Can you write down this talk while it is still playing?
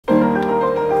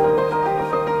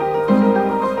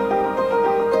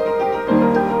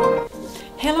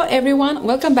everyone,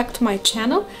 welcome back to my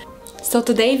channel. So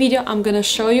today video I'm gonna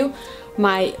show you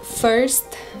my first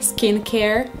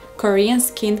Korean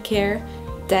skincare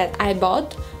that I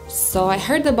bought. So I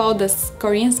heard about this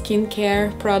Korean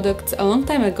skincare products a long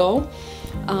time ago.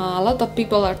 A lot of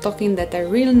people are talking that they're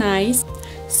real nice.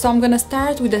 So I'm gonna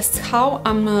start with this how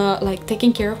I'm like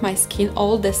taking care of my skin,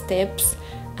 all the steps,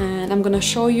 and I'm gonna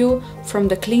show you from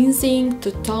the cleansing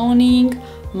to toning,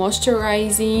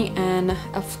 moisturizing, and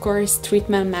of course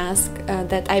treatment mask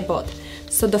that I bought.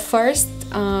 So the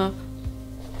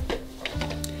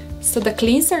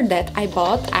cleanser that I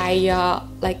bought, I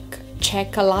like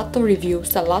check a lot of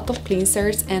reviews, a lot of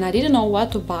cleansers, and I didn't know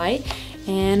what to buy,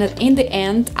 and in the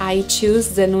end I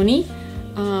choose the Nuni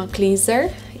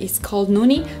cleanser. It's called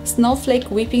Nuni Snowflake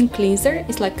Whipping Cleanser.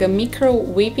 It's like a micro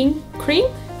whipping cream.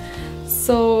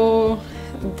 So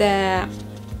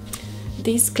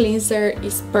this cleanser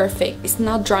is perfect. It's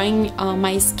not drying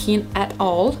my skin at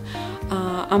all.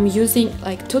 I'm using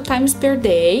like 2 times per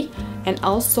day, and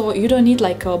also you don't need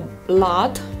like a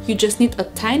lot, you just need a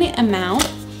tiny amount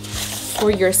for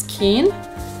your skin.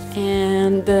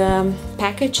 And the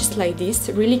package is like this,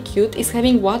 really cute. It's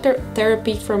having water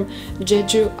therapy from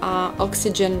Jeju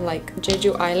Oxygen, like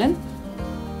Jeju Island.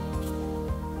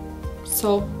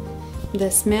 So the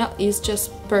smell is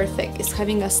just perfect. It's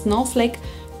having a snowflake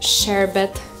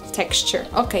sherbet texture.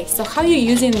 Okay, so how you're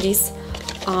using this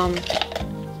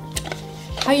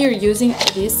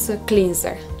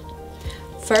cleanser?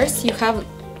 First you have,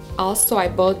 also I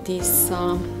bought this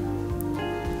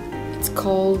it's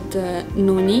called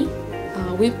Nuni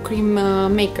whipped cream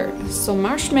maker. So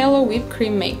marshmallow whipped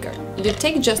cream maker. You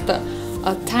take just a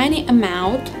tiny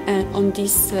amount on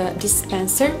this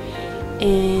dispenser,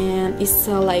 and it's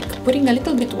like putting a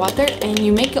little bit water, and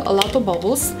you make a lot of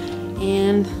bubbles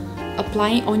and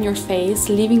applying on your face,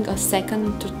 leaving a 2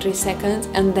 to 3 seconds,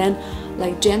 and then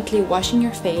like gently washing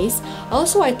your face.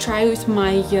 Also I try with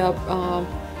my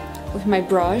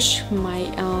brush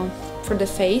for the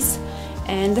face,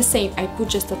 and the same, I put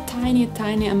just a tiny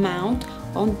amount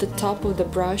on the top of the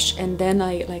brush, and then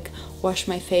I like wash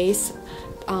my face.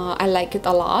 I like it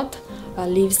a lot.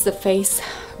 Leaves the face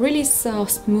really so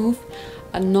smooth,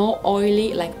 no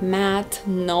oily, like matte,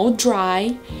 no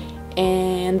dry,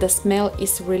 and the smell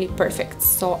is really perfect.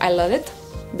 So I love it.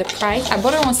 The price, I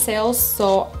bought it on sale,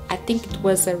 so I think it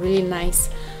was a really nice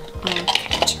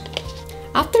package.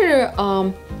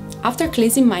 After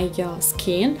cleansing my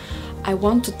skin, I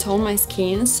want to tone my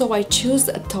skin, so I choose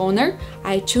a toner.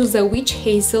 I choose the Witch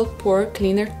Hazel Pore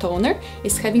Cleaner Toner.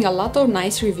 It's having a lot of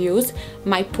nice reviews.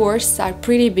 My pores are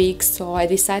pretty big, so I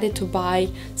decided to buy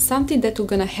something that will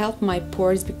gonna help my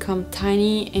pores become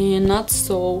tiny and not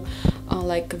so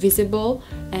like visible.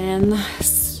 And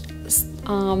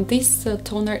this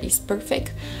toner is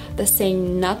perfect. The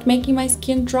same, not making my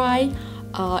skin dry.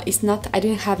 It's not, I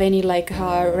didn't have any like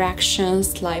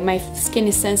reactions, like my skin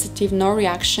is sensitive, no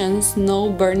reactions, no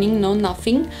burning, no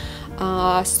nothing.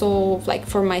 So like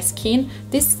for my skin,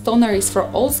 this toner is for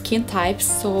all skin types,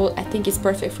 so I think it's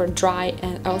perfect for dry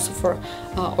and also for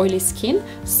oily skin.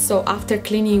 So after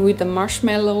cleaning with the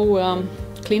marshmallow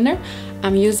cleaner,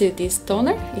 I'm using this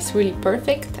toner. It's really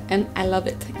perfect and I love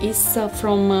it. It's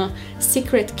from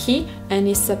Secret Key, and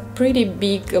it's a pretty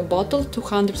big bottle,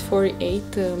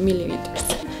 248 milliliters.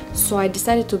 So I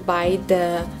decided to buy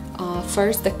the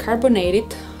first the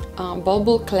carbonated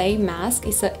bubble clay mask.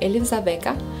 It's a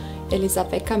Elizaveka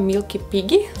Milky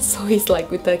Piggy. So it's like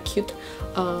with a cute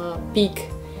pig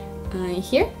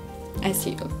here,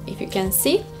 if you can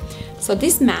see. So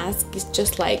this mask is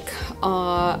just like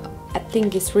I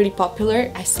think it's really popular.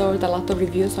 I saw a lot of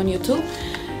reviews on YouTube.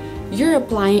 You're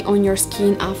applying on your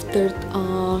skin after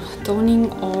toning,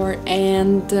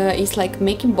 and it's like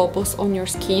making bubbles on your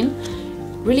skin.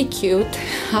 Really cute.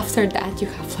 After that you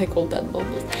have like all that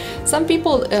bubbles. Some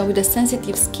people with a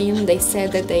sensitive skin, they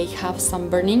said that they have some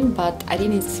burning, but I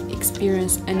didn't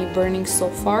experience any burning so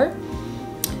far.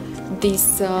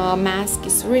 This mask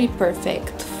is really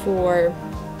perfect for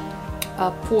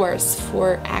pores,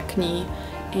 for acne,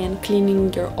 and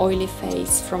cleaning your oily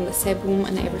face from the sebum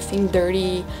and everything,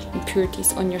 dirty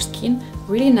impurities on your skin.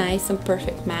 Really nice and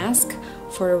perfect mask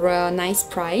for a nice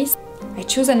price. I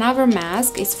choose another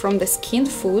mask. It's from the Skin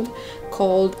Food,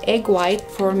 called Egg White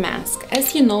Pore Mask.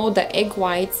 As you know, the egg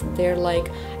whites, they're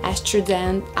like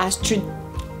estrogens.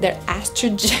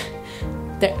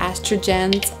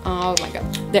 Oh my god,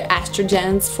 they're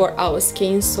estrogens for our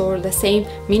skin, so the same,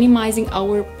 minimizing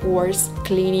our pores,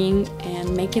 cleaning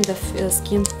and making the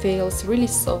skin feels really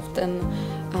soft and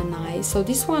nice. So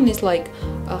this one is like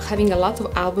having a lot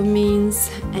of albumins,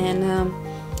 and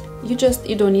you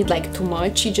don't need like too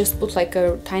much. You just put like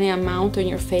a tiny amount on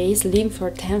your face, leave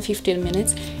for 10-15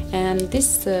 minutes, and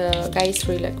this guy is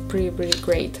really like pretty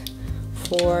great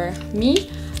for me.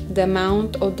 The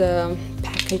amount of the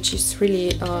package is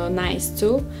really nice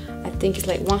too. I think it's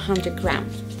like 100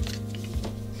 grams.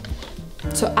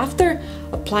 So after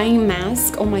applying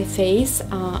mask on my face,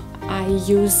 I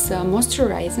use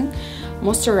moisturizers.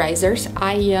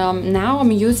 Now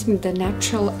I'm using the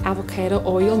natural avocado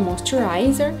oil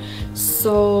moisturizer.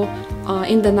 So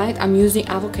in the night I'm using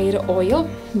avocado oil,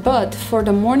 but for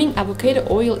the morning avocado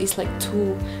oil is like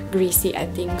too greasy, I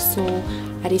think. So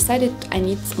I decided I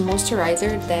need a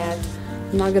moisturizer that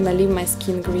not gonna leave my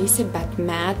skin greasy but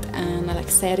matte and like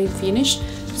satin finish.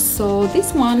 So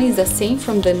this one is the same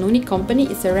from the Nuni company.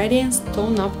 It's a Radiance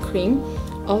Tone Up Cream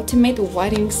Ultimate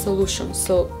Whitening Solution.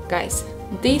 So guys,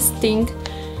 this thing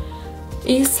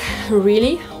is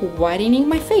really whitening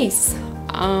my face.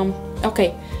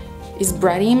 Okay, it's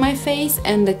brightening my face,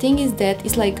 and the thing is that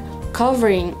it's like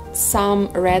covering some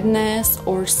redness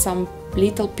or some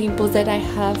little pimples that I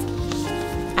have.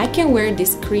 I can wear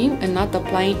this cream and not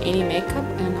applying any makeup,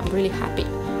 and I'm really happy.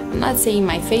 I'm not saying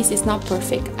my face is not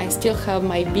perfect. I still have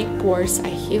my big pores. I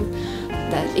have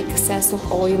that excess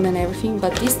of oil and everything,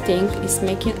 but this thing is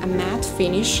making a matte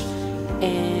finish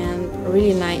and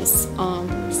really nice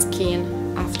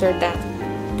skin after that.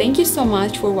 Thank you so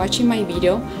much for watching my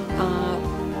video.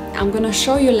 I'm gonna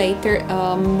show you later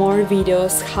more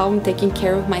videos how I'm taking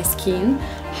care of my skin,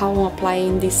 how I'm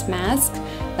applying this mask.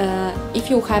 If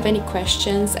you have any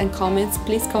questions and comments,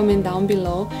 please comment down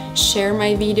below, share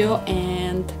my video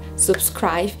and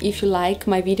subscribe if you like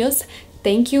my videos.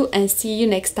 Thank you and see you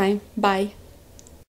next time. Bye.